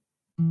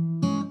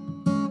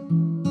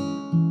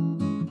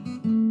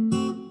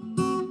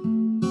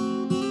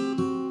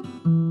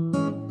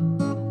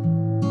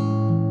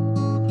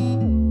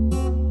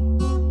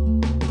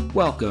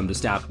Welcome to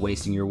Stop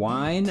Wasting Your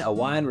Wine, a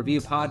wine review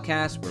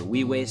podcast where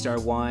we waste our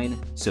wine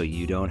so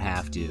you don't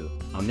have to.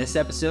 On this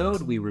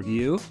episode, we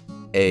review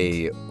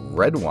a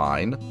red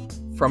wine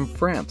from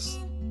France.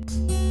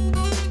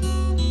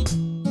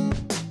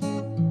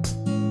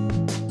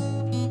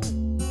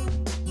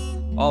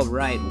 All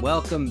right,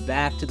 welcome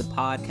back to the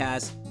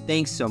podcast.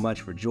 Thanks so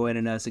much for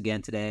joining us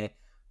again today.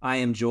 I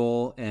am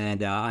Joel,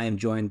 and I am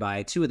joined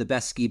by two of the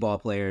best skee ball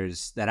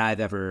players that I've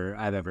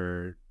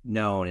ever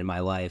known in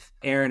my life,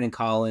 Aaron and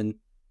Colin.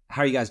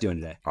 How are you guys doing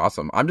today?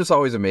 Awesome. I'm just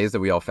always amazed that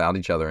we all found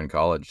each other in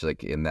college,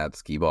 like in that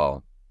skee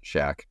ball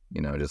shack,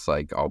 just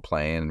like all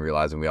playing and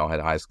realizing we all had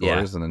high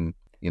scores and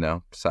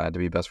then, decided to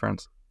be best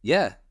friends.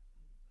 Yeah.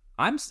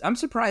 I'm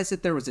surprised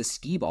that there was a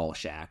skee ball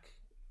shack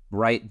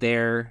right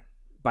there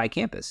by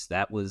campus.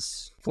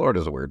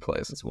 Florida's a weird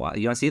place. That's why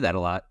you don't see that a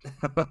lot.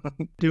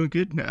 Doing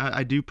good.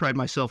 I do pride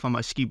myself on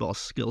my skee ball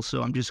skills,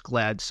 so I'm just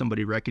glad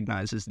somebody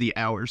recognizes the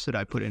hours that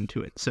I put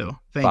into it. So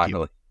thank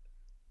you.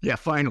 Yeah,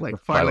 finally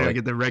I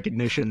get the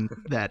recognition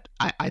that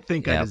I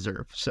think I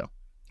deserve. So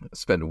I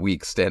spend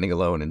weeks standing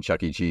alone in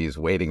Chuck E. Cheese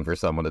waiting for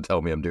someone to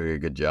tell me I'm doing a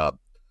good job.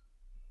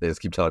 They just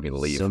keep telling me to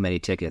leave. So many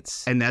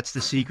tickets. And that's the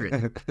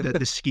secret.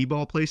 The skee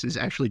ball place is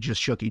actually just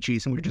Chuck E.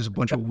 Cheese, and we're just a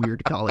bunch of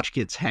weird college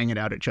kids hanging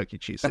out at Chuck E.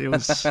 Cheese. It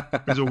was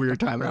a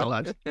weird time in our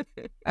lives.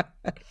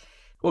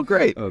 Well,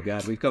 great. Oh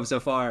God, we've come so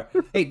far.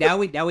 Hey, now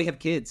we have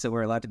kids, so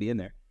we're allowed to be in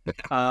there.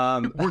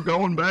 We're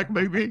going back,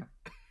 baby.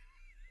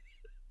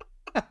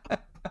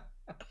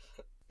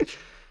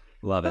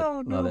 Love it.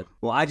 Oh, no. Love it.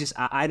 Well,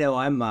 I know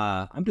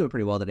I'm doing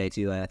pretty well today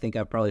too. I think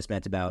I've probably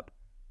spent about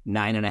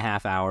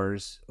 9.5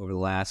 hours over the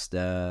last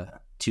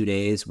 2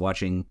 days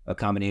watching a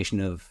combination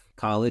of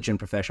college and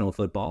professional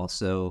football.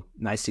 So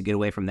nice to get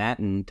away from that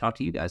and talk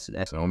to you guys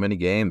today. So many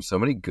games, so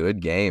many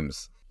good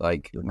games.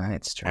 Like go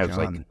Knights, charge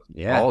on.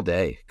 All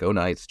day. Go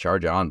Knights,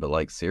 charge on.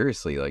 But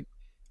seriously,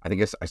 I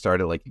think I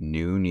started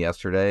noon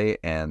yesterday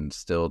and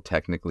still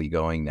technically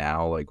going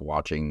now,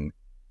 watching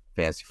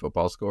fantasy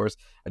football scores.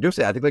 I do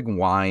say I think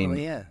wine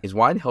is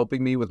wine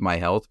helping me with my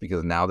health,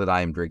 because now that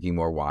I am drinking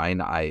more wine,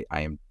 I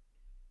am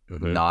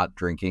not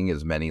drinking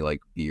as many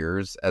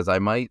beers as I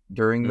might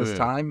during this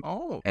time.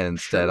 And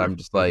instead I'm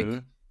just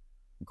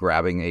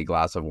grabbing a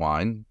glass of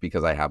wine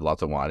because I have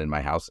lots of wine in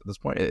my house at this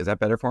point. Is that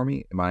better for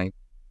me? Am I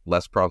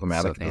less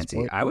problematic at this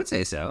point? I would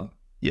say so.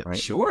 Yeah, right?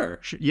 Sure.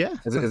 Yeah.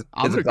 Is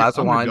a glass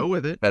of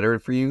wine better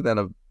for you than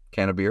a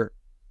can of beer?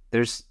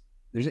 There's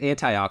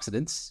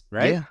antioxidants,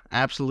 right? Yeah,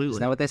 absolutely.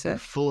 Isn't that what they say?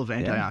 Full of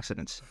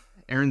antioxidants.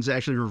 Yeah. Aaron's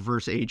actually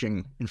reverse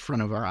aging in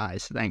front of our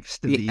eyes thanks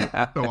to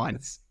the wine.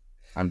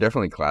 I'm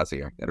definitely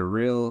classier. Got a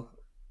real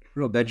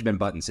Benjamin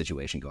Button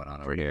situation going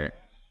on over here.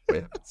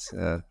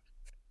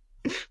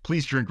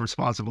 Please drink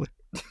responsibly.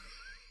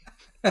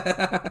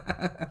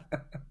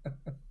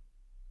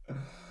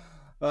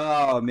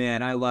 Oh,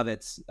 man, I love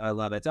it.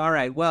 All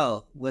right,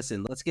 well,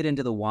 listen, let's get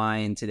into the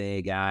wine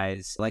today,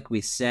 guys. Like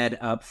we said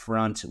up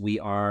front, we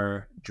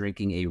are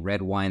drinking a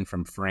red wine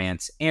from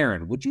France.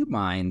 Aaron, would you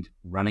mind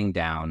running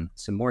down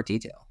some more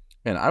detail?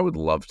 And I would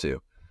love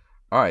to.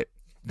 All right.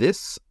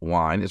 This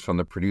wine is from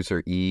the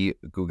producer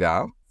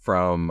Guigal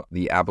from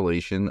the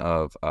appellation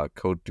of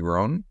Côtes du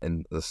Rhône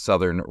in the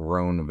southern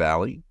Rhône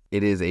Valley.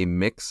 It is a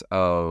mix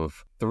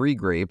of 3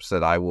 grapes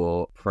that I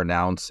will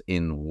pronounce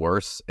in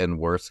worse and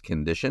worse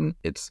condition.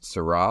 It's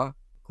Syrah,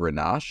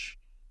 Grenache,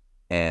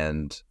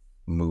 and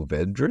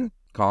Mourvedre.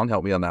 Colin,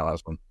 help me on that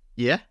last one.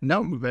 Yeah,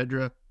 no,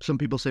 Mourvedre. Some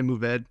people say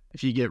Mourvedre.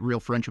 If you get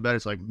real French about it,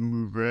 it's like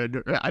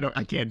Mourvedre.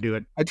 I can't do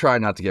it. I try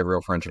not to get real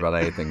French about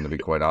anything, to be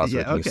quite honest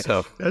with you.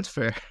 So that's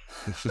fair.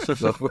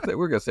 So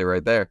we're going to say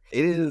right there.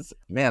 It is,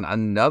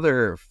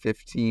 another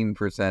 15%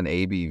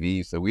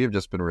 ABV. So we have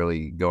just been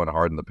really going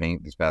hard in the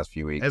paint these past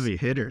few weeks. Heavy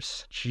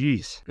hitters.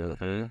 Jeez.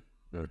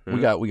 We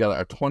got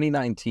our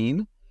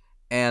 2019.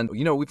 And,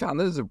 we found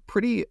there's a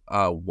pretty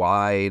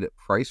wide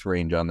price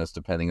range on this,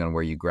 depending on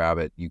where you grab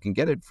it. You can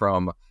get it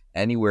from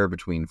anywhere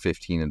between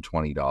 $15 and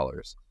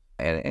 $20.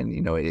 And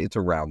it's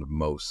around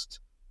most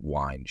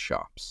wine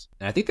shops.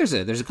 And I think there's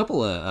a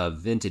couple of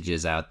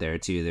vintages out there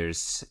too.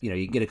 There's, you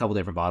can get a couple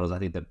different bottles. I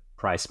think the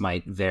price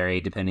might vary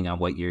depending on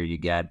what year you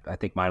get. I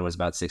think mine was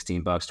about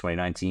 $16,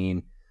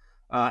 2019.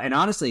 And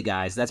honestly,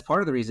 guys, that's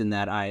part of the reason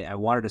that I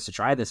wanted us to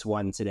try this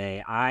one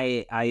today.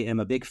 I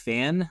am a big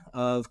fan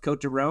of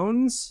Côtes du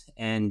Rhônes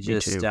and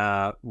just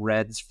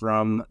reds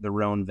from the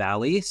Rhône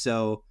Valley.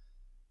 So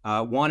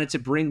wanted to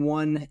bring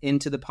one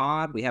into the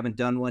pod. We haven't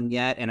done one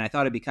yet, and I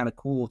thought it'd be kind of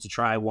cool to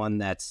try one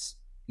that's,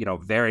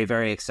 very,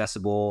 very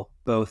accessible,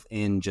 both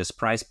in just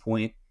price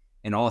point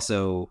and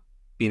also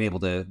being able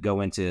to go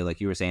into, like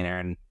you were saying,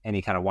 Aaron,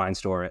 any kind of wine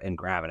store and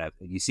grab it.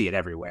 You see it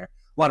everywhere.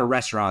 A lot of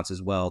restaurants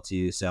as well,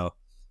 too. So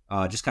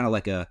just kind of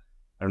like I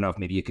don't know if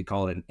maybe you could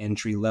call it an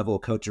entry-level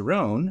Côtes du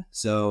Rhône.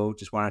 So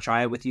just want to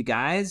try it with you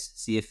guys,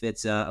 see if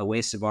it's a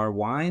waste of our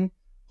wine.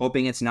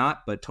 Hoping it's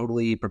not, but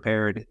totally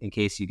prepared in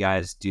case you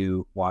guys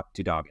do want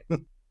to dog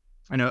it.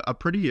 I know a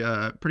pretty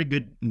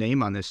good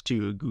name on this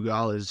too.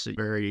 Guigal is a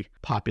very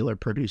popular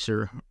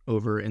producer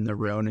over in the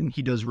Rhone, and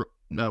he does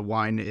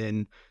wine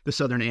in the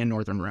Southern and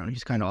Northern Rhone.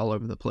 He's kind of all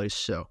over the place.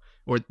 So,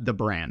 or the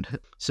brand.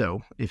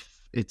 So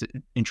if it's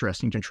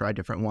interesting to try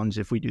different ones,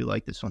 if we do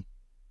like this one.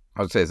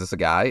 I would say, is this a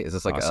guy? Is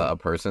this like Awesome. a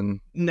person?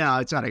 No,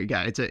 it's not a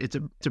guy. It's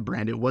a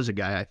brand. It was a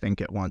guy, I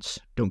think, at once.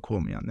 Don't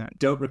quote me on that.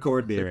 Don't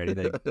record me or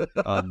anything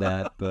on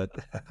that, but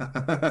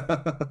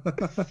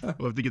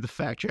We'll have to get the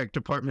fact check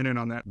department in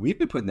on that. we've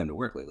been putting them to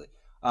work lately.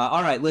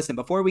 All right, listen,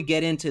 before we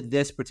get into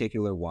this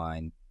particular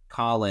wine,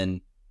 Colin,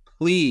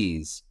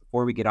 please,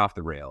 before we get off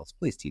the rails,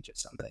 please teach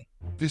us something.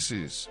 This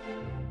is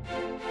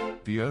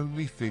the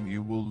only thing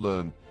you will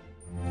learn.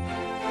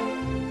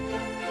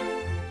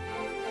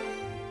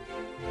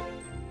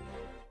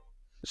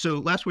 So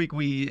last week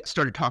we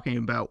started talking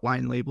about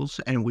wine labels,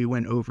 and we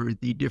went over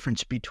the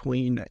difference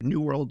between New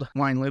World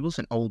wine labels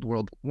and Old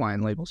World wine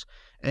labels.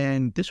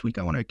 And this week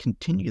I want to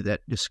continue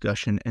that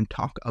discussion and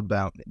talk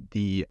about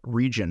the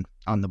region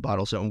on the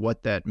bottles and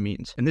what that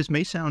means. And this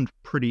may sound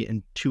pretty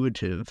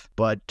intuitive,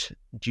 but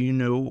do you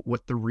know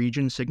what the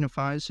region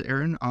signifies,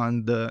 Aaron,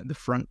 on the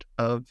front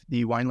of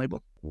the wine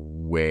label?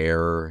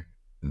 Where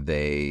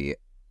they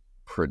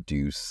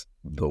produce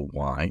the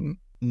wine?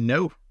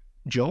 No.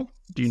 Joel,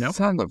 do you know?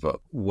 Son of a...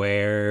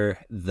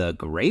 Where the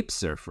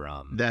grapes are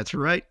from. That's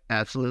right.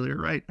 Absolutely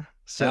right.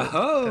 So,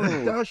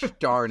 Gosh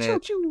darn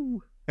it.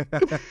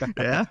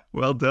 yeah,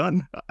 well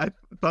done. I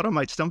thought I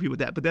might stump you with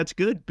that, but that's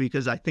good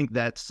because I think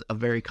that's a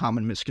very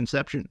common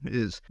misconception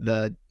is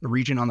the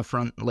region on the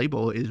front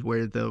label is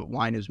where the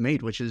wine is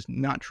made, which is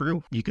not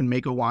true. You can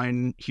make a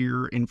wine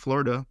here in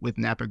Florida with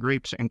Napa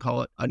grapes and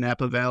call it a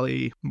Napa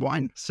Valley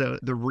wine. So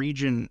the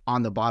region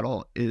on the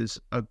bottle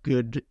is a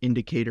good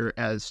indicator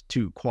as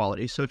to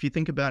quality. So if you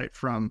think about it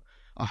from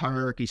a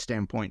hierarchy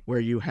standpoint where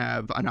you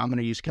have, and I'm going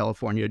to use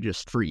California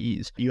just for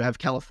ease. You have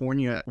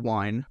California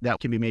wine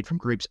that can be made from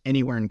grapes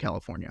anywhere in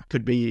California.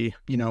 Could be,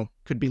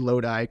 could be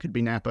Lodi, could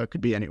be Napa,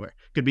 could be anywhere.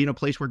 Could be in a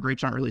place where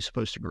grapes aren't really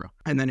supposed to grow.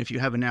 And then if you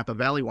have a Napa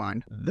Valley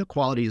wine, the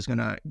quality is going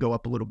to go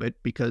up a little bit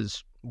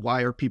because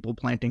why are people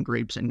planting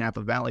grapes in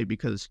Napa Valley?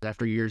 Because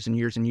after years and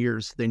years and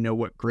years, they know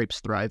what grapes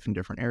thrive in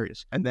different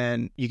areas. And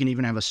then you can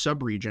even have a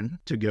sub-region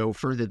to go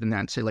further than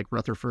that, say like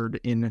Rutherford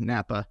in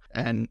Napa,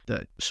 and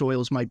the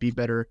soils might be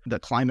better, the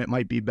climate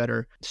might be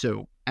better.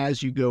 So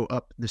as you go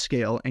up the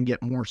scale and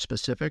get more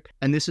specific,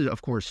 and this is,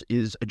 of course,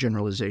 is a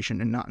generalization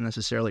and not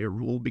necessarily a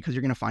rule because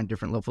you're going to find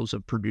different levels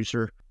of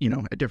producer,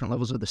 at different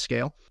levels of the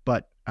scale,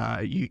 but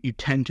you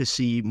tend to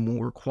see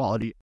more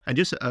quality. And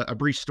just a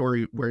brief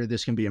story where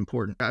this can be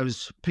important. I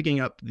was picking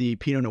up the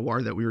Pinot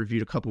Noir that we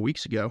reviewed a couple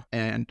weeks ago,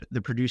 and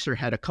the producer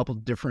had a couple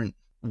different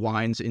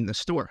wines in the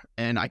store,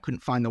 and I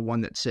couldn't find the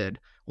one that said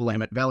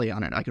Willamette Valley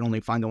on it. I could only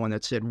find the one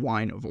that said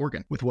Wine of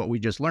Oregon. With what we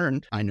just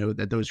learned, I know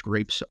that those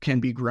grapes can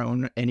be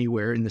grown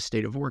anywhere in the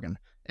state of Oregon.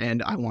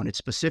 And I wanted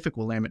specific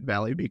Willamette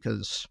Valley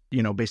because,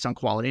 based on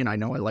quality, and I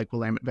know I like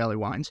Willamette Valley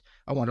wines,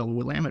 I wanted a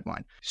Willamette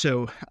wine.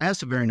 So I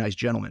asked a very nice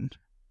gentleman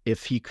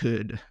if he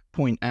could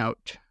point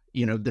out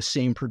the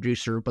same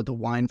producer, but the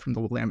wine from the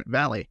Willamette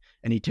Valley.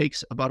 And he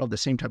takes a bottle of the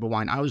same type of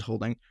wine I was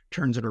holding,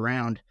 turns it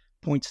around,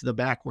 points to the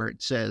back where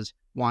it says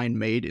wine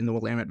made in the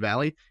Willamette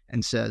Valley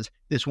and says,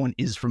 this one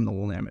is from the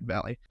Willamette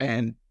Valley.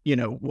 And,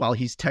 while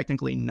he's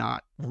technically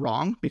not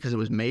wrong because it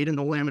was made in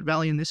the Willamette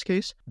Valley in this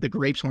case, the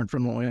grapes weren't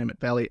from the Willamette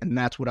Valley. And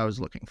that's what I was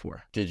looking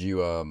for. Did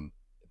you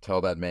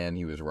tell that man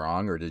he was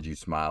wrong, or did you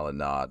smile and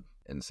nod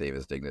and save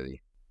his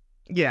dignity?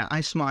 Yeah,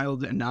 I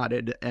smiled and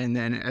nodded. And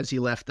then as he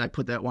left, I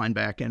put that wine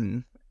back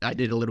and I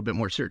did a little bit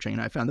more searching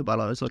and I found the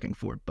bottle I was looking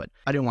for, but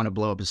I didn't want to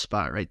blow up his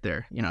spot right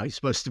there. He's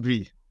supposed to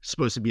be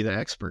the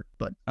expert,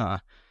 but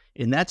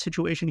in that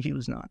situation, he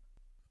was not.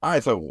 All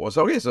right, so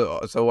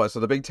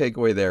the big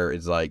takeaway there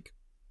is like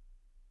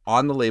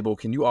on the label,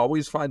 can you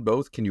always find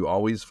both? Can you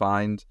always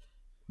find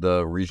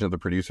the region of the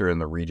producer and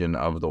the region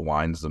of the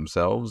wines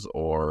themselves,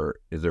 or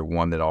is there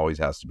one that always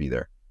has to be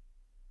there?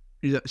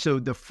 So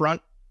the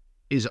front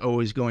is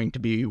always going to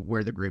be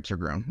where the grapes are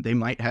grown. They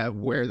might have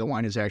where the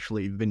wine is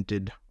actually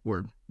vinted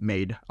or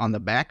made on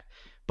the back,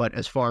 but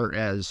as far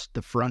as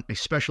the front,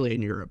 especially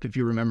in Europe, if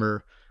you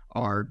remember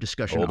our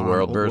discussion Old on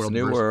World versus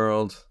New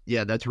World.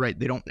 Yeah, that's right.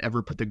 They don't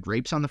ever put the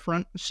grapes on the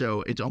front,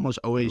 so it's almost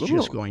always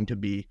just going to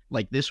be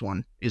like this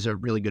one is a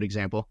really good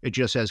example. It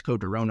just has Côtes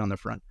du Rhône on the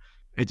front.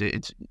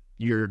 It's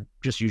you're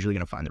just usually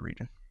going to find the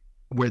region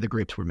where the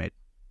grapes were made.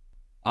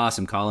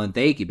 Awesome, Colin.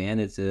 Thank you, man.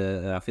 It's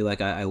I feel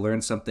like I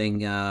learned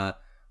something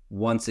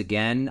once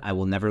again. I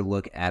will never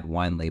look at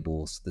wine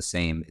labels the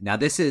same. Now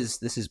this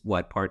is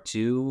what, part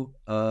two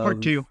of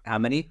Part two. How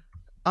many?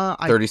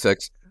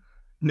 36.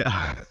 No.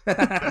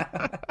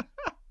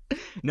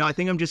 No, I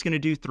think I'm just going to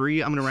do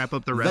 3. I'm going to wrap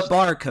up the rest. The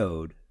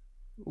barcode.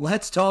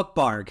 Let's talk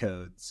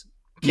barcodes.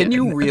 Can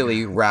you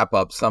really wrap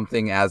up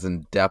something as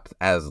in depth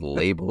as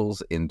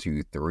labels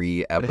into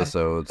 3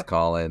 episodes,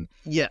 Colin?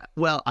 Yeah,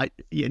 well,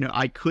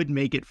 I could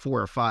make it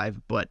 4 or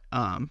 5, but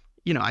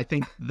I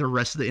think the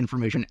rest of the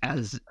information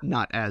as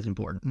not as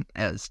important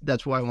as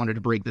that's why I wanted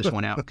to break this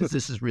one out because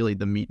this is really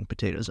the meat and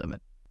potatoes of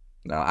it.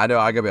 No, I know.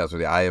 I gotta be honest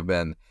with you. I have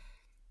been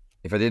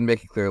If I didn't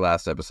make it clear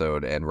last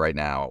episode and right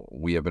now,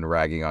 we have been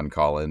ragging on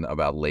Colin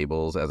about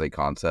labels as a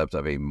concept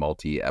of a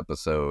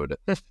multi-episode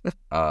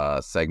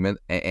segment.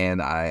 And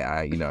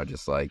I,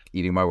 just like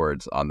eating my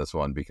words on this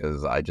one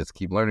because I just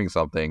keep learning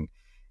something.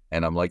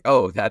 And I'm like,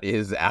 oh, that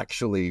is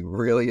actually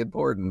really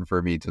important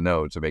for me to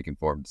know to make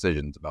informed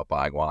decisions about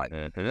buying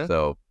wine.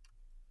 So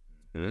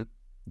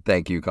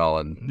thank you,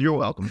 Colin. You're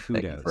welcome.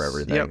 Thank you for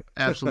everything. Yep,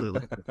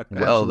 absolutely.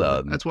 Well Absolutely.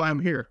 done. That's why I'm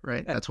here,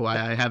 right? That's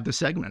why I have the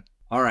segment.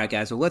 All right,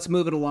 guys. Well, let's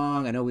move it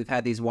along. I know we've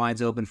had these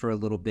wines open for a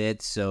little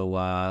bit,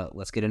 so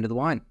let's get into the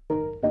wine.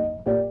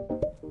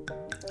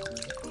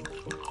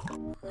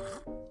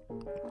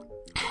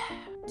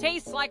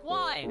 Tastes like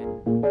wine.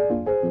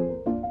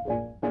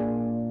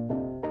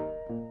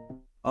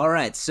 All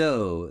right,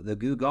 so the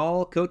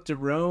Guigal Côtes du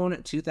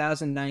Rhône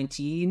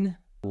 2019.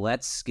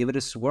 Let's give it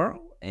a swirl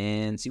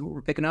and see what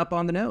we're picking up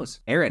on the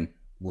nose. Aaron,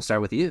 we'll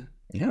start with you.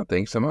 Yeah,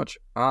 thanks so much.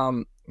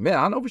 Man,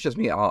 I don't know if it's just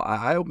me.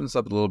 I opened this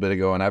up a little bit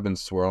ago, and I've been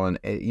swirling.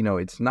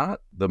 It's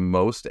not the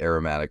most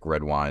aromatic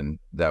red wine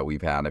that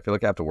we've had. I feel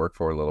like I have to work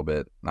for it a little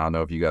bit. I don't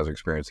know if you guys are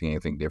experiencing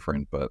anything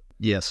different, but...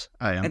 Yes,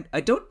 I am. And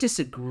I don't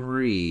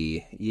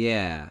disagree.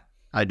 Yeah.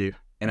 I do.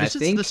 And this I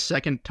think is the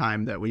second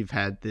time that we've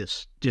had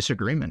this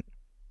disagreement.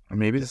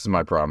 Maybe this is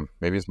my problem.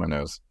 Maybe it's my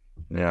nose.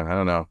 Yeah, I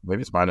don't know.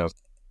 Maybe it's my nose.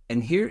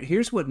 And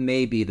here's what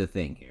may be the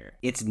thing here.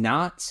 It's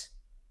not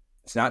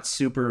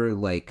super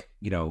like,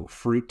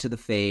 fruit to the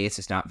face.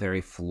 It's not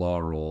very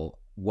floral.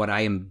 What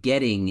I am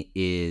getting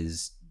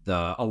is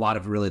a lot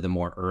of really the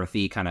more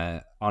earthy kind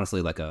of,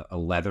 honestly, like a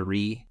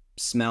leathery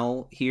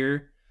smell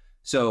here.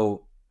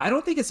 So I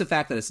don't think it's the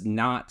fact that it's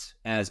not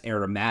as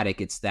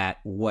aromatic. It's that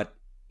what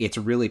it's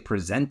really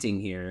presenting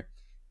here,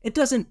 it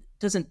doesn't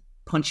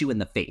punch you in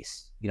the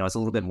face. It's a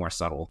little bit more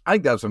subtle. I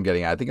think that's what I'm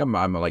getting at. I think I'm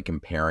like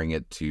comparing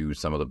it to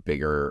some of the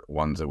bigger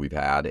ones that we've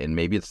had, and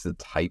maybe it's the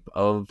type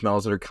of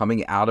smells that are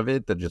coming out of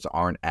it that just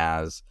aren't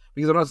as,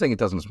 because I'm not saying it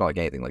doesn't smell like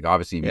anything. Like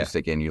obviously if you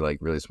stick in, you like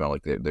really smell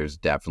like there's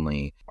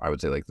definitely, I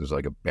would say like there's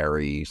like a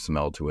berry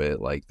smell to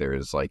it. Like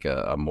there's like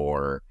a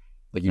more,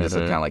 like you just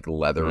kind of like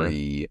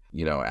leathery,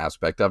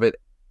 aspect of it.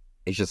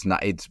 It's just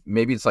not,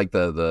 maybe it's like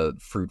the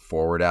fruit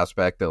forward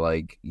aspect that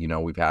like,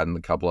 we've had in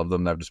a couple of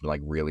them that have just been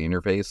like really in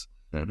your face.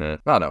 I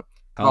don't know.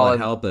 Colin,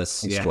 help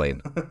us.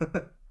 Explain.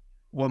 Yeah.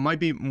 What might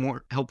be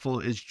more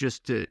helpful is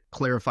just to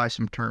clarify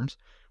some terms.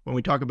 When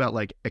we talk about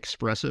like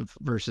expressive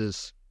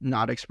versus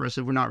not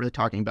expressive, we're not really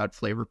talking about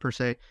flavor per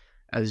se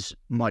as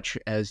much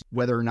as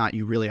whether or not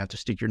you really have to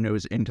stick your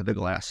nose into the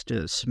glass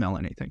to smell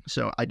anything.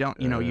 So I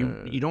don't,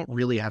 you don't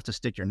really have to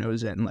stick your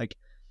nose in. Like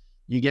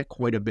you get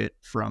quite a bit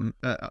from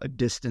a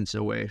distance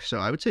away. So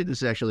I would say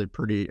this is actually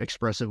pretty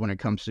expressive when it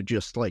comes to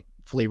just like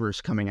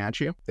flavors coming at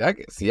you.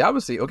 See,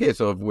 obviously, okay,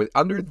 so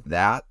under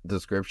that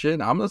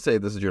description, I'm going to say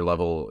this is your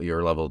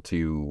level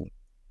 2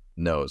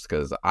 nose,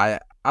 because I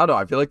don't know,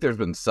 I feel like there's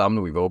been some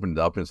that we've opened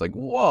up and it's like,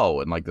 whoa,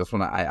 and like this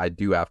one, I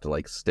do have to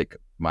like stick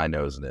my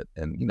nose in it,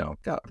 and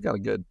I've got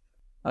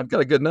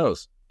a good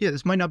nose. Yeah,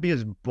 this might not be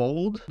as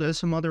bold as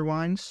some other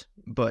wines,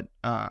 but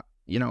I'm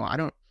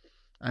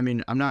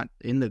not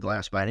in the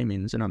glass by any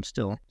means, and I'm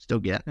still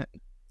getting it.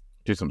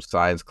 Do some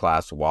science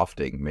class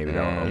wafting, maybe.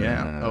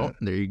 Yeah. Oh,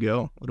 there you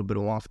go. A little bit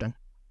of wafting.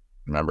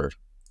 Remember,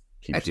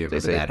 I do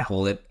remember that.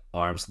 Hold it,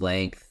 arm's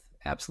length.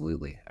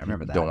 Absolutely, I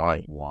remember that. Don't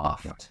want to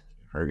waft.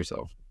 Hurt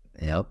yourself.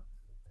 Yep.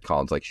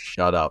 Colin's like,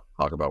 shut up.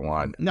 Talk about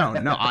wine. No.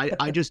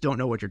 I just don't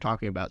know what you're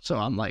talking about. So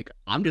I'm like,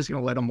 I'm just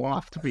gonna let them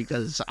waft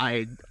because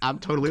I'm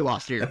totally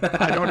lost here.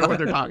 I don't know what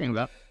they're talking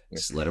about.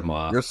 Just let them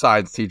off. Your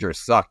science teacher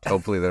sucked.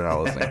 Hopefully they're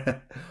not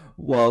listening.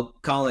 Well,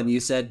 Colin, you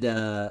said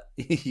that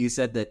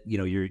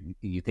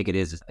you think it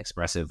is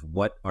expressive.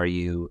 What are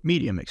you?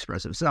 Medium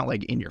expressive. It's not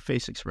like in your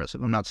face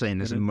expressive. I'm not saying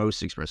this is the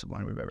most expressive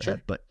wine we've ever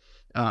had, but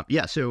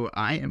so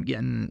I am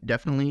getting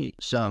definitely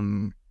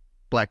some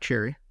black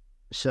cherry,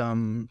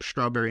 some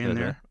strawberry in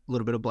there, a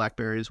little bit of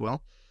blackberry as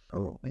well.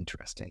 Oh,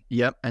 interesting.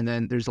 Yep, and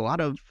then there's a lot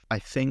of, I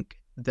think,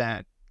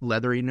 that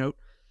leathery note,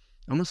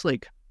 almost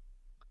like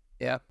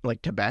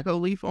like tobacco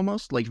leaf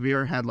almost. Like if you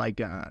ever had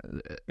like a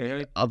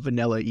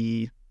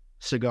vanilla-y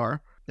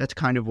cigar, that's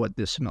kind of what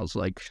this smells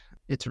like.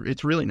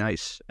 It's really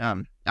nice.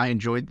 I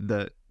enjoyed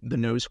the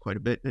nose quite a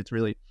bit.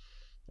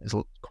 There's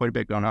quite a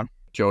bit going on.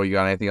 Joe, you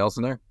got anything else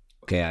in there?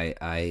 Okay,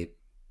 I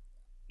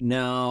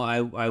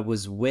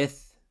was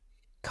with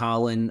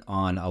Colin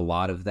on a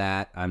lot of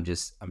that. I'm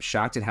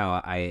shocked at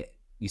how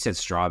you said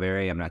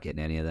strawberry. I'm not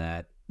getting any of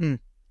that. And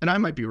I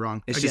might be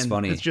wrong. It's just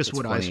funny. It's just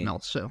what funny. I smell.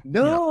 So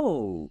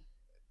no.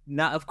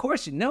 Not, of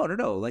course, no.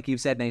 Like you've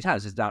said many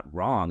times, it's not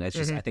wrong. It's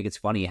just I think it's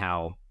funny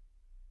how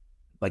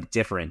like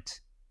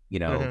different,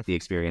 the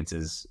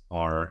experiences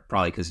are,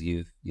 probably because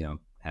you've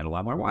had a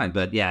lot more wine.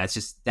 But yeah, it's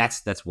just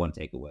that's one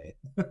takeaway.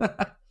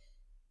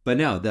 But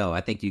no,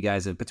 I think you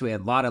guys have, between a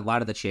lot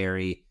of the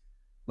cherry,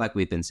 like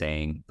we've been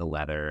saying, the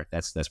leather.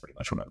 That's pretty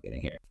much what I'm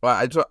getting here. Well,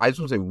 I just want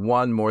to say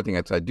one more thing.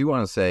 I do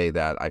want to say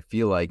that I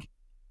feel like,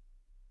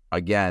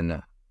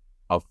 again,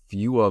 a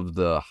few of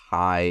the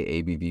high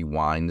ABV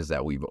wines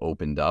that we've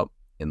opened up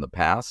in the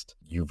past,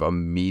 you've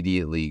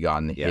immediately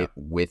gotten hit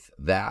with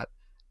that.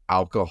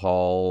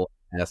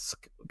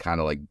 alcohol-esque kind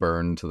of like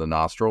burn to the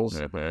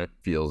nostrils.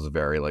 Feels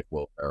very like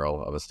Will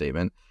Ferrell of a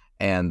statement.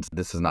 And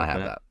this does not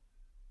have that.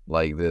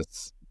 Like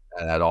this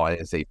at all.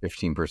 It's a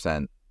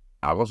 15%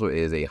 alcohol, so it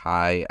is a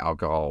high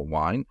alcohol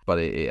wine, but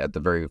at the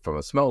very, from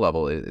a smell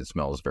level, it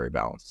smells very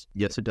balanced.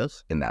 Yes, it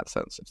does. In that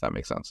sense, if that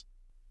makes sense.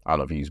 I don't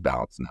know if you use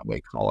balance in that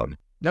way, Colin.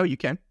 No, you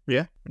can.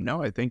 Yeah.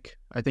 No, I think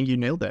you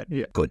nailed that.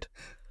 Yeah. Good.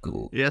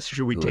 Cool. Yes.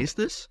 Should we taste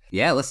this?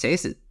 Yeah, let's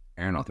taste it.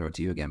 Aaron, I'll throw it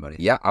to you again, buddy.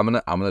 Yeah, I'm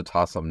gonna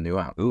toss something new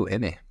out. Ooh,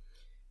 hit me.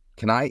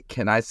 Can I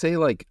say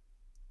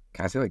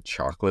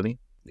chocolatey?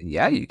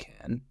 Yeah, you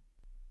can.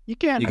 You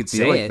can. You could feel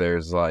say like it.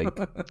 There's like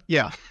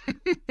yeah.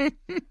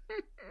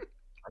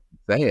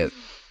 say it.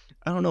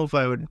 I don't know if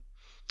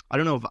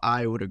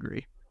I would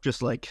agree.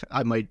 Just like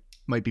I might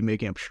be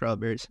making up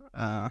strawberries.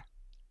 I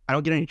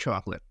don't get any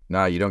chocolate.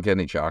 No, you don't get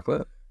any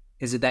chocolate?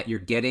 Is it that you're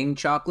getting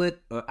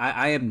chocolate?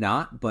 I am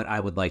not, but I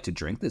would like to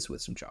drink this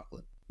with some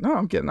chocolate. No,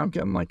 I'm getting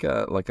like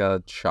a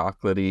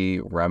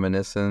chocolatey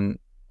reminiscent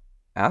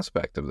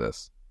aspect of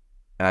this.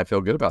 And I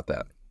feel good about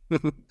that.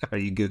 Are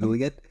you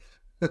Googling it?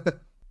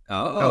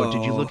 Oh,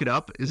 did you look it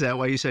up? Is that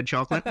why you said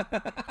chocolate?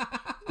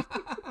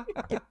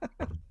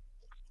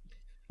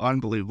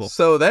 Unbelievable.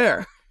 So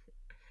there.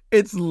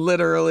 It's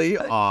literally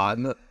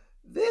on.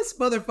 This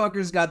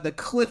motherfucker's got the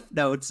Cliff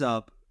Notes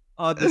up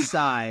on the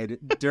side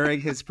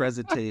during his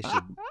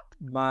presentation.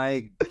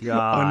 My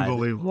God.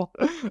 Unbelievable.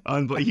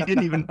 He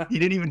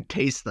didn't even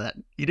taste that.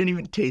 He didn't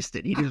even taste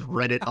it. He just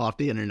read it off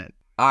the internet.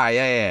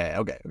 Yeah.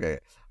 Okay.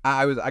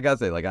 I gotta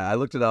say, like, I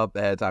looked it up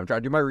ahead of time,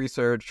 trying to do my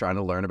research, trying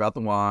to learn about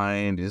the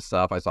wine, do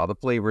stuff. I saw the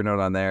flavor note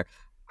on there.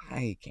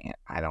 I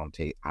don't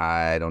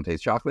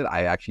taste chocolate.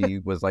 I actually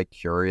was like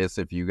curious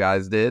if you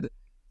guys did.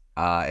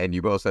 And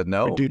you both said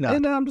no. I do not.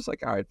 And I'm just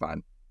like, all right,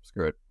 fine.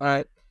 Screw it. All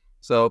right.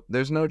 So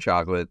there's no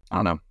chocolate. I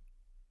don't know.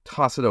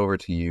 Toss it over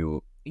to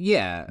you.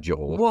 Yeah.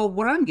 Joel. Well,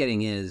 what I'm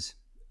getting is,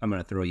 I'm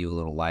going to throw you a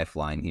little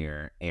lifeline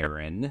here,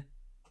 Aaron.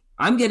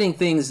 I'm getting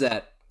things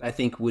that I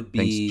think would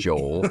be... Thanks,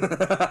 Joel.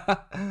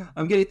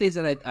 I'm getting things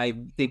that I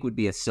think would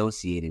be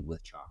associated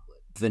with chocolate.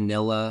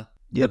 Vanilla,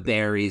 the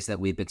berries that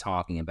we've been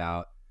talking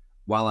about.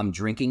 While I'm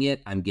drinking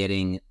it, I'm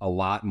getting a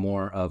lot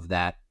more of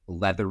that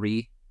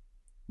leatheriness.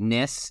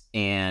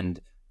 And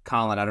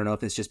Colin, I don't know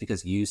if it's just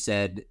because you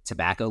said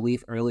tobacco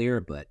leaf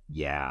earlier, but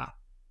yeah,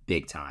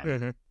 big time.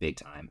 Mm-hmm. Big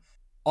time.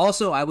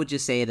 Also, I would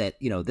just say that,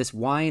 this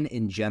wine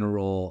in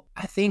general,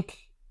 I think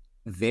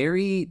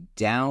very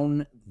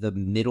down the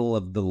middle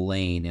of the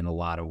lane in a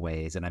lot of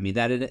ways. And I mean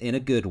that in a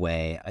good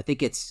way. I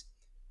think it's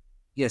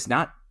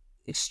not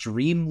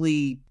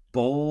extremely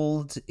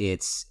bold.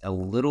 It's a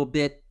little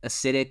bit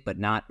acidic, but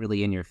not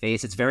really in your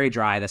face. It's very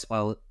dry. That's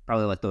probably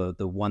like the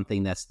one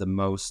thing that's the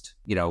most,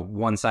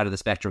 one side of the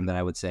spectrum that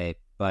I would say.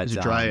 But is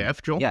it dry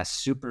AF, Joel? Yeah,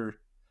 super.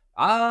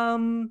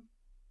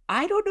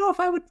 I don't know if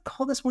I would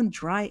call this one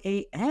dry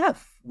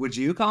AF. Would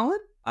you, Colin?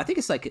 I think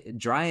it's like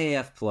dry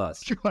AF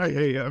plus. Dry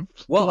AF.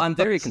 Well, I'm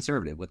very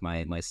conservative with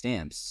my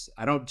stamps.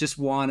 I don't just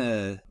want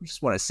to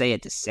say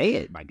it to say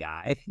it, my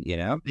guy.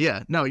 Yeah.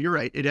 No, you're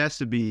right. It has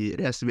to be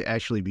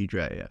actually be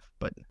dry AF.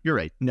 But you're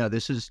right. No,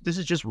 this is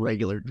just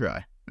regular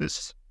dry.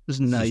 This is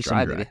nice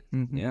dry, and dry.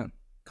 Mm-hmm. Yeah.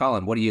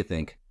 Colin, what do you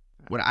think?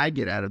 What I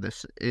get out of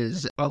this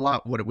is a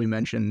lot what we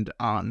mentioned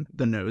on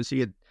the nose.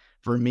 You get,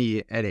 for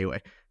me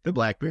anyway, the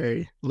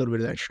blackberry, a little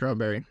bit of that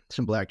strawberry,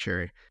 some black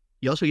cherry.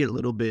 You also get a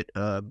little bit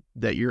I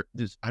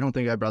don't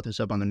think I brought this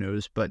up on the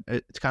nose, but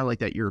it's kind of like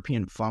that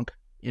European funk,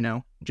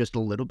 just a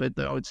little bit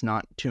though. It's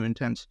not too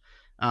intense.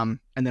 And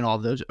then all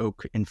of those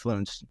oak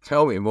influence.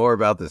 Tell me more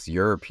about this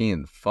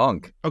European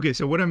funk. Okay,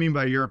 so what I mean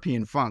by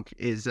European funk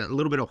is a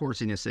little bit of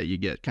horsiness that you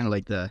get, kind of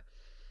like the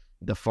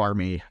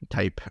farmy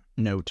type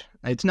note.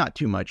 It's not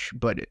too much,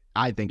 but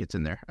I think it's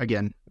in there.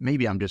 Again,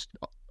 maybe I'm just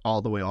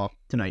all the way off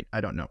tonight. I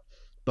don't know.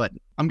 But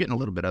I'm getting a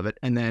little bit of it.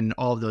 And then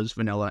all of those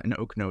vanilla and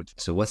oak notes.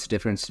 So what's the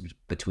difference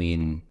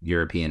between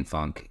European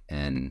funk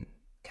and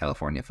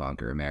California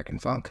funk or American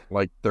funk?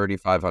 Like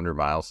 3,500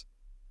 miles.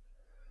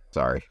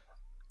 Sorry.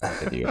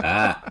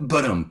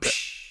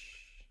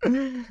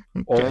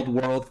 Old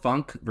world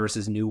funk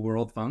versus new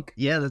world funk.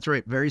 Yeah, that's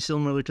right. Very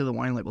similar to the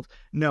wine labels.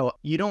 No,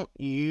 you don't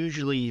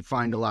usually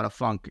find a lot of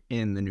funk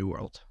in the new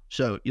world.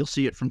 So you'll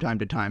see it from time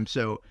to time.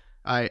 So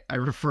I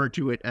refer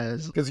to it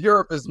as... Because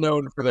Europe is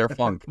known for their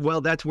funk.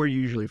 Well, that's where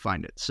you usually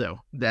find it. So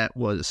that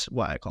was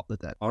why I called it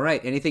that. All right.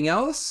 Anything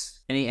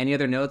else? Any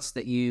other notes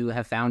that you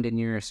have found in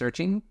your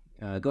searching?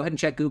 Go ahead and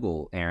check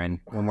Google, Aaron,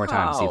 one more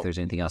time. See if there's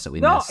anything else that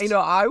we missed. No,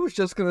 I was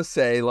just going to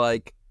say,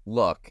 like,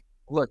 look,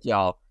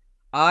 y'all.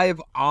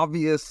 I've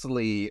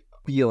obviously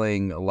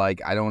feeling like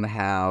I don't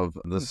have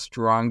the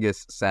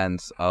strongest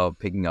sense of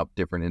picking up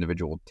different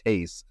individual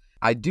tastes.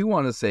 I do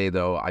want to say,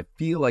 though, I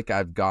feel like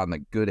I've gotten a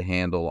good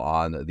handle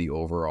on the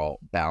overall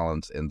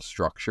balance and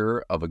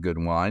structure of a good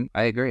wine.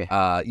 I agree.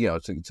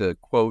 To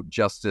quote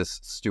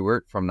Justice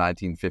Stewart from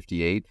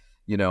 1958,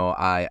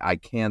 I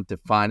can't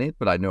define it,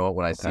 but I know it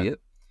when I see it.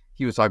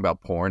 He was talking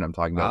about porn. I'm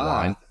talking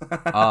about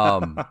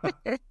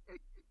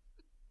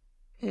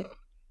wine.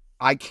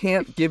 I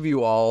can't give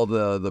you all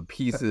the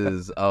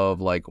pieces of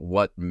like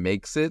what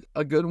makes it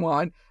a good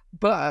wine,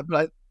 but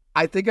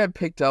I think I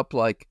picked up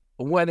like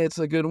when it's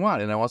a good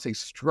wine, and I want to say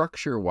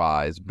structure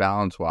wise,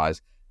 balance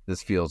wise,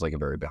 this feels like a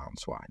very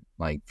balanced wine.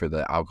 Like for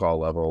the alcohol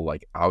level,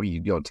 like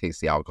you don't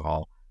taste the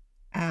alcohol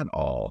at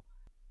all.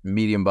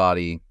 Medium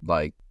body,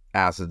 like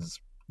acids,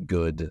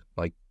 good.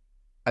 Like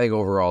I think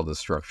overall the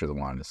structure of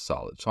the wine is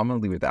solid. So I'm gonna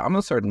leave it at that. I'm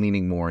gonna start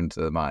leaning more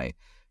into my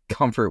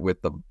comfort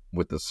with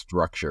the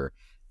structure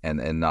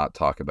and not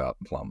talk about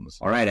plums.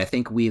 All right, I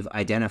think we've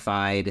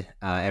identified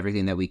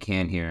everything that we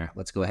can here.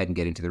 Let's go ahead and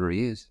get into the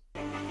reviews.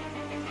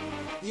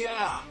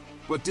 Yeah,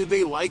 but did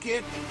they like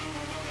it?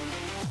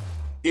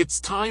 It's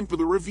time for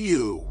the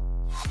review.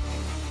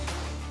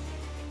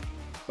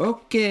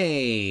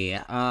 Okay,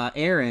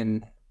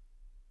 Aaron,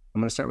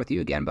 I'm going to start with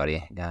you again,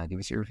 buddy. Give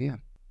us your review.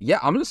 Yeah,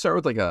 I'm going to start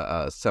with like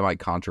a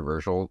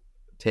semi-controversial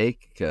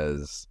take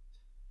because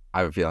I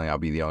have a feeling I'll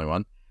be the only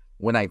one.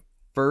 When I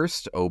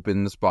first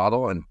opened this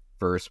bottle and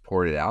first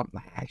poured it out,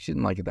 I actually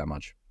didn't like it that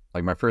much.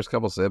 Like my first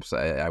couple sips,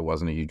 I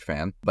wasn't a huge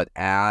fan. But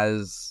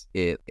as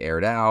it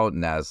aired out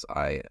and as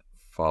I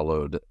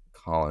followed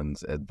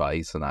Colin's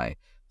advice and I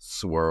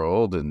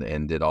swirled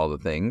and did all the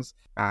things,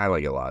 I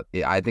like it a lot.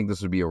 I think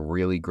this would be a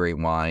really great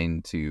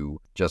wine to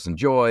just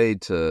enjoy,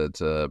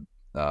 to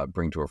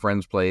bring to a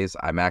friend's place.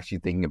 I'm actually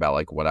thinking about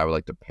like what I would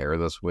like to pair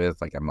this with.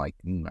 Like I'm like,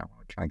 I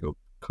want to kind of go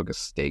cook a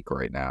steak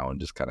right now and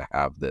just kind of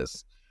have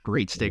this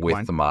great steak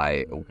with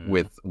wine.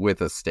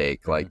 with a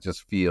steak. Like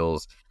just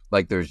feels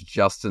like there's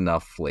just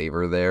enough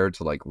flavor there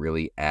to like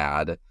really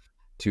add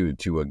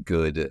to a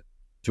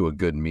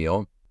good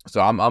meal. So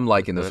I'm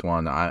liking this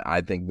one.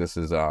 I think this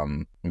is a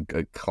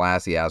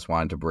classy ass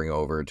wine to bring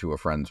over to a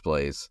friend's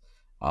place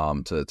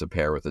to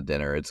pair with a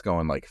dinner. It's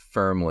going like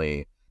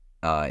firmly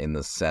in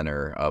the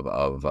center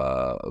of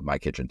my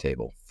kitchen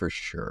table for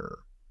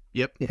sure.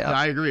 Yep. Yeah,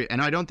 I agree.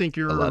 And I don't think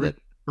your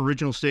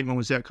original statement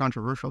was that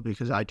controversial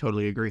because I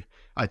totally agree.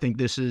 I think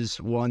this is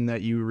one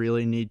that you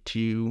really need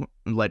to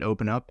let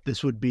open up.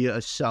 This would be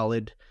a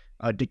solid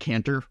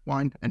decanter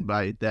wine. And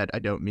by that, I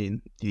don't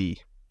mean the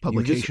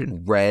publication. You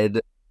just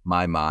read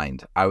my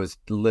mind. I was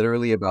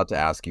literally about to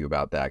ask you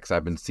about that because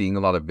I've been seeing a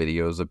lot of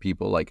videos of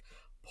people like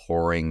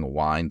pouring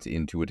wines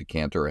into a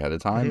decanter ahead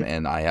of time.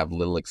 And I have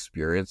little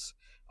experience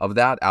of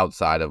that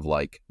outside of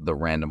like the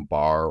random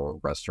bar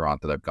or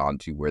restaurant that I've gone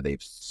to where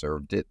they've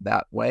served it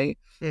that way.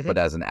 But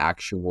as an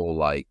actual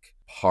like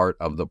part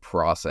of the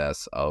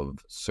process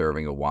of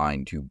serving a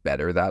wine to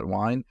better that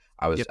wine,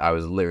 I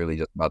was literally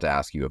just about to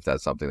ask you if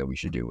that's something that we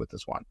should do with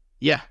this wine.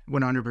 Yeah,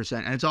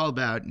 100%. And it's all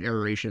about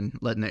aeration,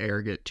 letting the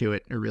air get to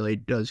it. It really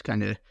does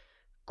kind of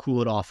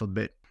cool it off a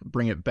bit,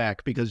 bring it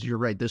back, because you're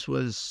right. This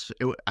was,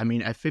 at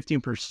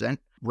 15%,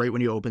 right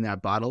when you open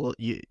that bottle,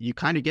 you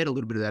kind of get a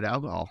little bit of that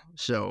alcohol.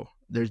 So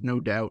there's no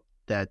doubt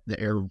that the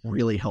air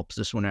really helps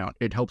this one out.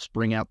 It helps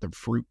bring out the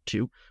fruit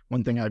too.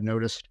 One thing I've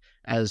noticed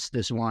as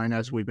this wine,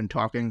 as we've been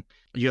talking,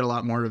 you get a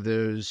lot more of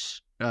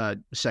those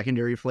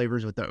secondary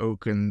flavors with the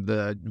oak and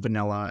the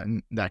vanilla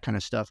and that kind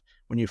of stuff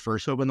when you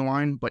first open the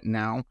wine. But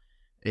now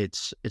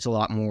it's a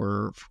lot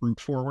more fruit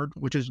forward,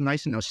 which is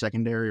nice. And those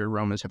secondary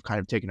aromas have kind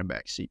of taken a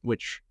back seat,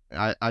 which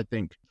I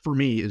think for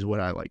me is what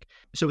I like.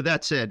 So with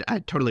that said, I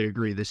totally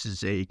agree. This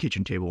is a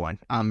kitchen table wine.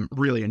 I'm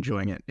really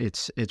enjoying it.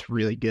 It's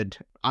really good.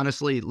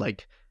 Honestly,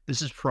 like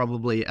this is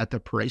probably at the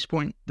price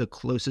point, the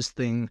closest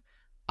thing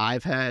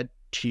I've had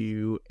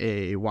to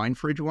a wine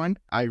fridge wine.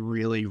 I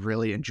really,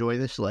 really enjoy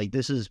this. Like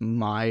this is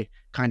my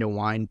kind of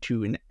wine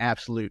to an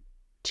absolute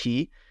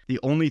T. The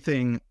only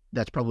thing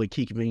that's probably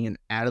keeping it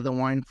out of the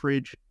wine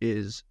fridge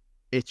is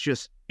it's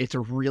a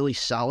really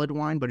solid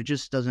wine, but it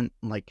just doesn't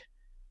like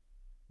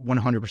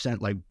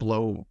 100% like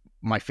blow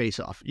my face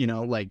off,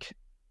 like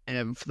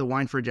for the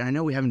wine fridge. And I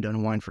know we haven't done a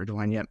wine fridge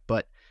wine yet,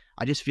 but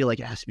I just feel like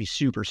it has to be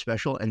super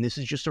special. And this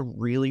is just a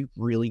really,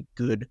 really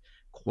good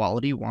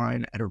quality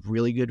wine at a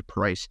really good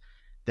price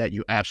that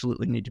you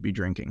absolutely need to be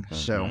drinking.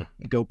 So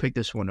go pick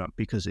this one up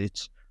because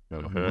it's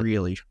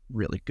really,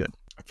 really good.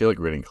 I feel like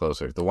we're getting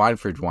closer. The wine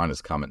fridge wine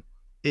is coming.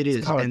 It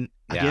is. And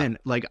again,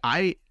 like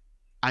I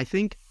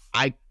think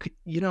I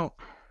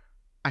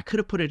could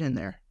have put it in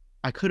there.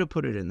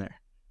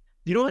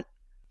 You know what?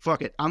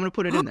 Fuck it. I'm going to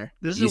put it in there.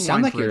 This is a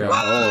wine fridge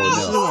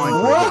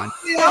wine.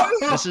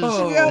 This is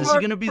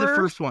going to be the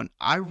first one.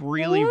 I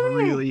really,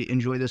 really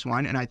enjoy this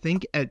wine. And I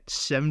think at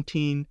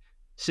 $16.99,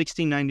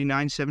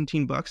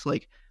 $17,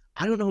 like,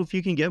 I don't know if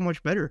you can get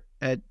much better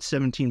at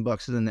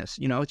 $17 than this.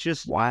 It's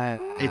just, wow.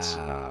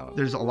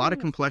 There's a lot of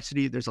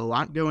complexity. There's a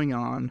lot going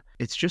on.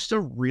 It's just a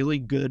really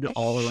good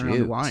all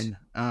around wine.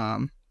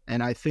 And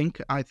I think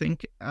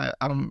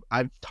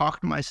I've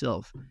talked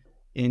myself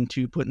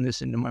into putting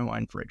this into my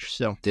wine fridge.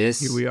 So this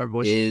here we are,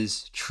 boys.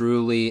 Is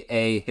truly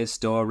a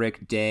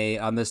historic day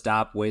on the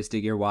Stop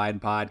Wasting Your Wine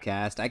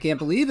podcast. I can't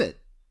believe it.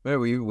 Man,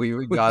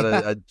 we got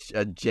a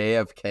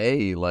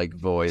JFK like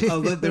voice. Oh,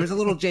 there was a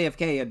little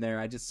JFK in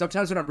there.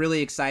 Sometimes when I'm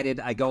really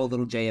excited, I go a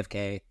little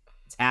JFK.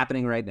 It's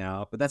happening right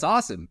now, but that's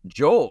awesome.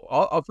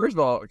 Joel, first of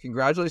all,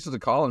 congratulations to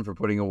Colin for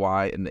putting a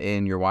wine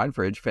in your wine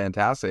fridge.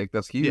 Fantastic.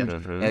 That's huge. Yeah.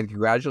 Mm-hmm. And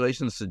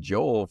congratulations to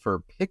Joel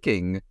for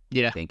picking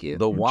thank you.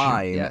 the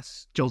wine.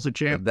 Yes. Joel's a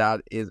champ.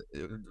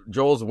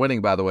 Joel's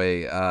winning, by the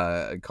way.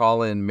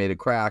 Colin made a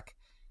crack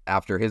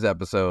after his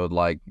episode,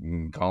 like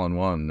Colin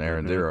won,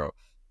 Aaron 0.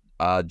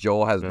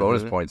 Joel has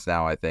bonus points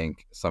now, I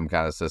think, some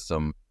kind of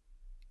system,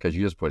 because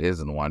you just put his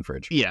in the wine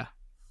fridge. Yeah.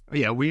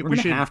 We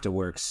should have to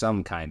work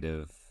some kind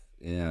of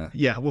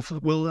we'll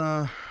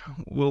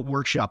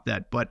workshop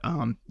that, but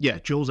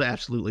Joel's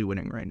absolutely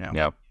winning right now.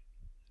 Yep.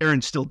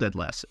 Aaron's still dead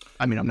last.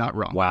 I mean, I'm not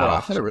wrong. Wow,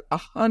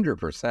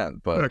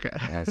 100%. But okay.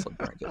 I still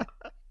drank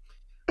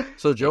it.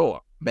 So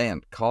Joel,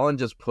 man, Colin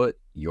just put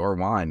your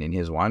wine in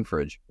his wine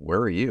fridge. Where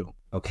are you?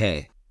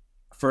 Okay.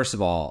 First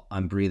of all,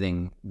 I'm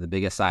breathing the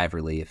biggest sigh of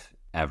relief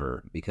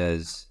ever,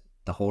 because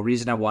the whole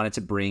reason I wanted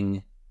to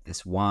bring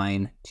this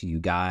wine to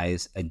you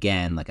guys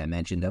again, like I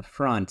mentioned up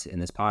front in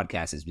this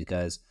podcast, is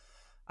because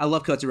I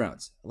love Côtes du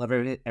Rhône. I love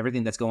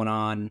everything that's going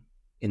on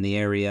in the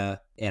area,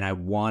 and I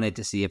wanted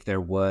to see if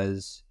there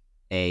was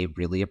a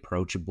really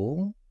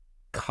approachable,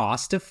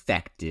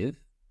 cost-effective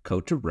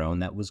Côtes du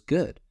Rhône that was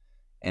good.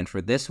 And for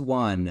this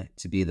one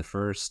to be the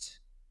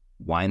first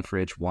wine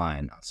fridge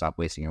wine, stop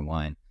wasting your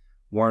wine,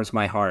 warms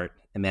my heart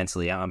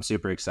immensely. I'm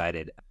super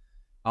excited.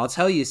 I'll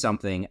tell you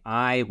something.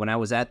 When I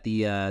was at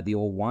the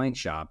old wine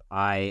shop,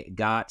 I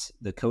got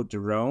the Côtes du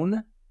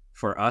Rhône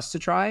for us to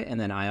try, and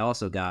then I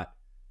also got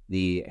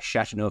the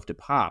Châteauneuf de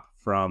Pape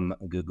from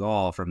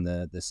Guigal, from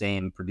the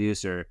same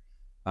producer,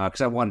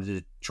 because I wanted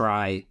to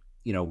try,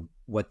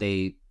 what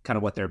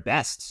their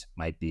best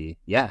might be.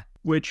 Yeah.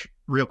 Which,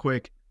 real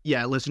quick,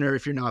 listener,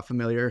 if you're not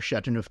familiar,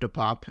 Châteauneuf de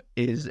Pape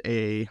is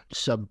a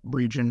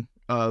sub-region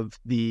of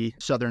the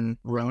Southern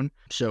Rhône.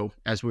 So,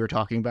 as we were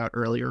talking about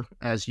earlier,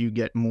 as you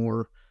get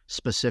more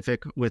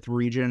specific with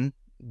region,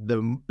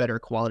 the better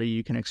quality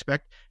you can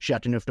expect.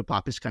 Châteauneuf de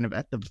Pape is kind of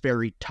at the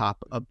very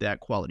top of that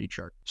quality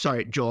chart.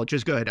 Sorry, Joel,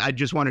 just go ahead. I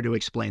just wanted to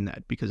explain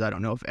that because I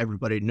don't know if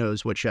everybody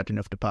knows what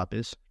Châteauneuf de Pape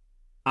is.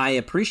 I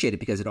appreciate it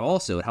because it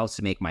helps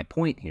to make my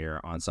point here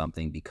on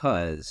something,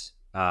 because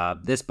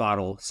this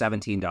bottle,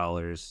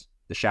 $17,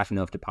 the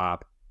Châteauneuf de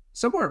Pape,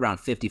 somewhere around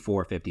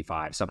 $54,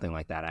 $55, something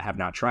like that. I have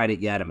not tried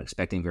it yet. I'm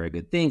expecting very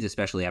good things,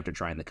 especially after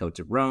trying the Côtes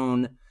du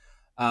Rhône.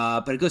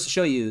 But it goes to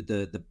show you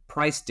the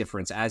price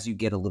difference as you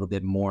get a little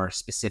bit more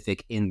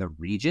specific in the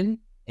region,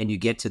 and you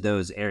get to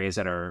those areas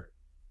that are,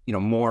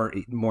 more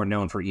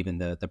known for even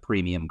the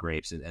premium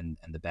grapes and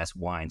the best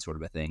wine sort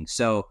of a thing.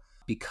 So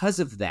because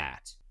of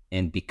that,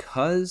 and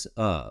because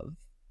of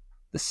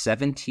the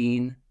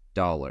 $17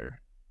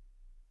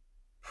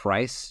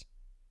 price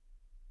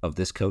of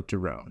this Côtes du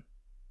Rhône,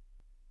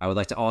 I would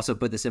like to also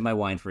put this in my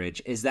wine fridge.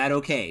 Is that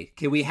okay?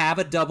 Can we have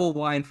a double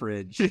wine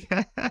fridge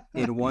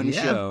in one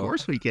show? Yeah, of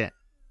course we can.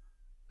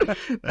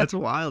 That's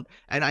wild.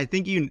 And I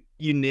think you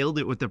nailed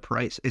it with the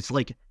price. It's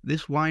like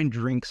this wine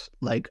drinks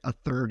like a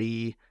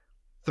 $30,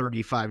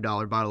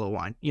 $35 bottle of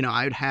wine.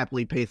 I'd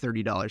happily pay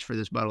 $30 for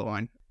this bottle of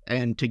wine.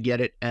 And to get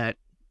it at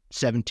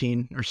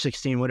 17 or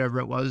 16, whatever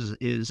it was,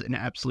 is an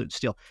absolute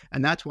steal.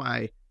 And that's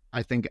why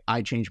I think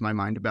I changed my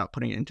mind about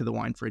putting it into the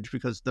wine fridge,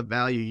 because the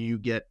value you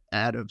get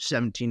out of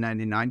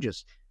 $17.99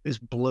 just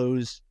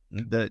blows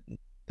the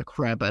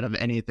crap out of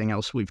anything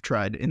else we've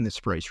tried in this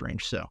price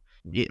range. So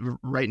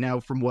right now,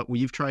 from what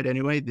we've tried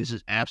anyway, this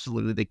is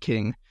absolutely the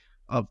king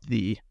of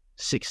the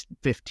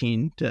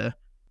 $6.15 to,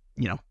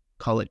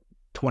 call it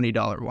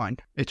 $20 wine.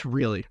 It's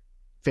really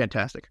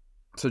fantastic.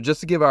 So just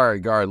to give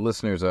our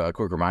listeners a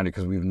quick reminder,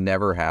 because we've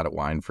never had a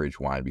wine fridge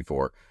wine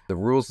before, the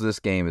rules of this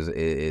game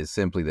is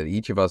simply that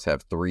each of us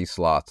have 3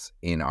 slots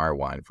in our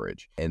wine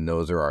fridge. And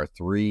those are our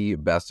 3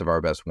 best of our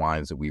best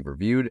wines that we've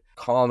reviewed.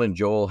 Colin and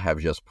Joel have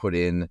just put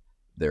in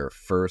their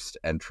first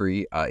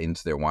entry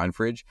into their wine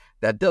fridge.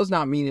 That does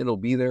not mean it'll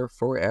be there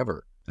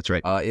forever. That's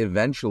right.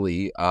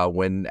 Eventually,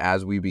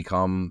 as we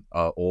become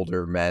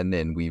older men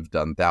and we've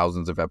done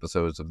thousands of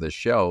episodes of this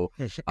show,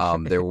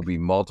 there will be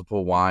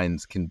multiple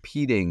wines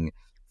competing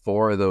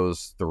for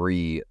those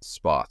 3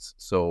 spots.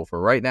 So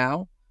for right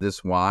now,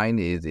 this wine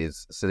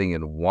is sitting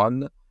in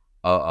one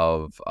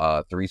of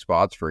 3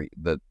 spots for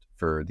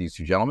these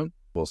 2 gentlemen.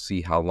 We'll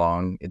see how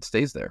long it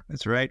stays there.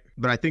 That's right.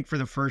 But I think for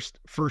the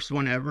first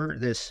one ever,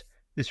 this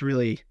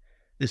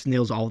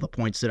nails all the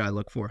points that I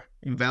look for.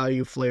 In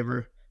value,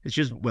 flavor. It's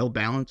just well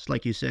balanced,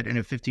 like you said, and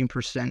at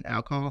 15%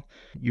 alcohol,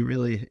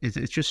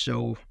 it's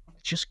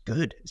just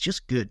good. It's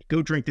just good.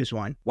 Go drink this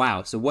wine.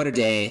 Wow. So what a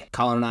day.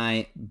 Colin and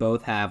I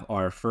both have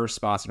our first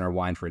spots in our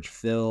wine fridge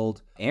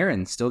filled.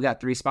 Aaron still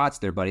got 3 spots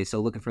there, buddy.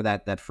 Still looking for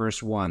that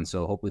first one.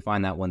 So hope we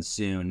find that one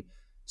soon.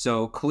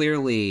 So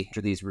clearly,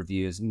 after these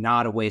reviews,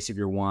 not a waste of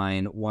your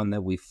wine, one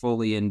that we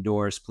fully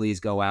endorse. Please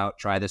go out,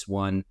 try this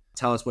one.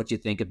 Tell us what you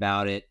think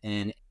about it.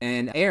 And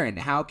Aaron,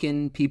 how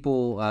can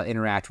people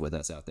interact with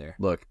us out there?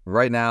 Look,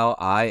 right now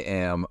I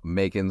am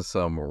making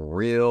some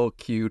real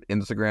cute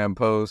Instagram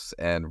posts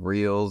and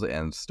reels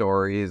and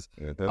stories.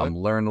 I'm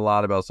learning a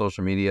lot about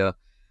social media.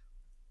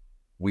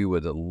 We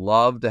would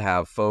love to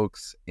have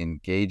folks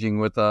engaging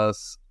with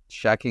us,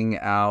 checking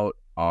out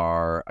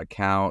our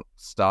account,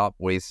 Stop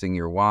Wasting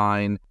Your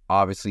Wine,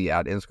 obviously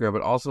at Instagram,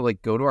 but also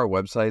like go to our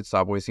website,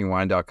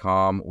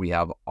 stopwastingwine.com. We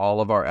have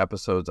all of our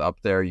episodes up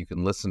there. You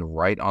can listen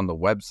right on the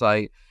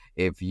website.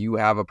 If you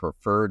have a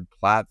preferred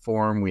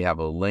platform, we have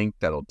a link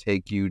that'll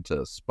take you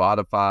to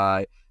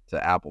Spotify,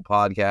 to Apple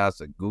Podcasts,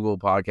 to Google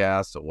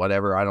Podcasts, to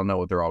whatever. I don't know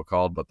what they're all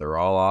called, but they're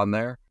all on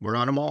there. We're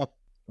on them all.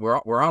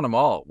 We're on them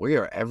all. We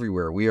are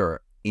everywhere. We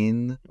are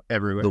in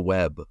everywhere. The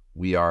web.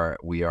 We are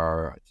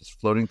just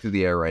floating through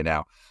the air right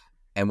now.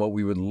 And what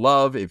we would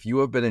love, if you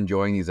have been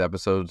enjoying these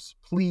episodes,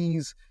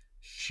 please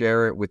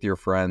share it with your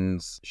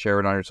friends,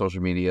 share it on your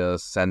social media,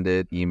 send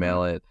it,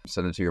 email it,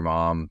 send it to your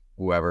mom,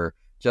 whoever.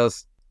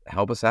 Just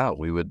help us out.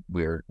 We would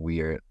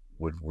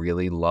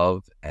really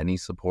love any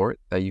support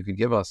that you could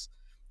give us.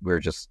 We're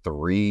just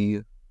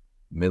 3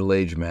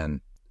 middle-aged men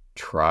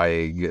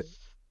trying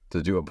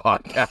to do a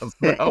podcast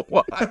about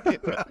wine.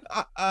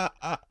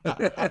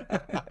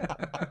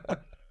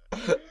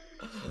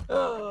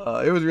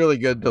 It was really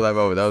good until that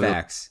moment. That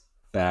was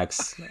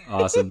Facts.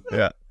 Awesome.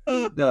 Yeah.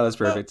 No, that's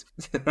perfect.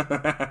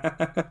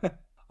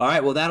 All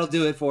right. Well, that'll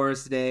do it for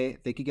us today.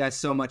 Thank you guys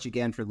so much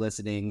again for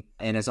listening.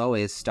 And as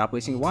always, stop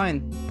wasting your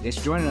wine. Thanks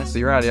for joining us. See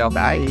you around, y'all.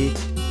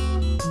 Bye.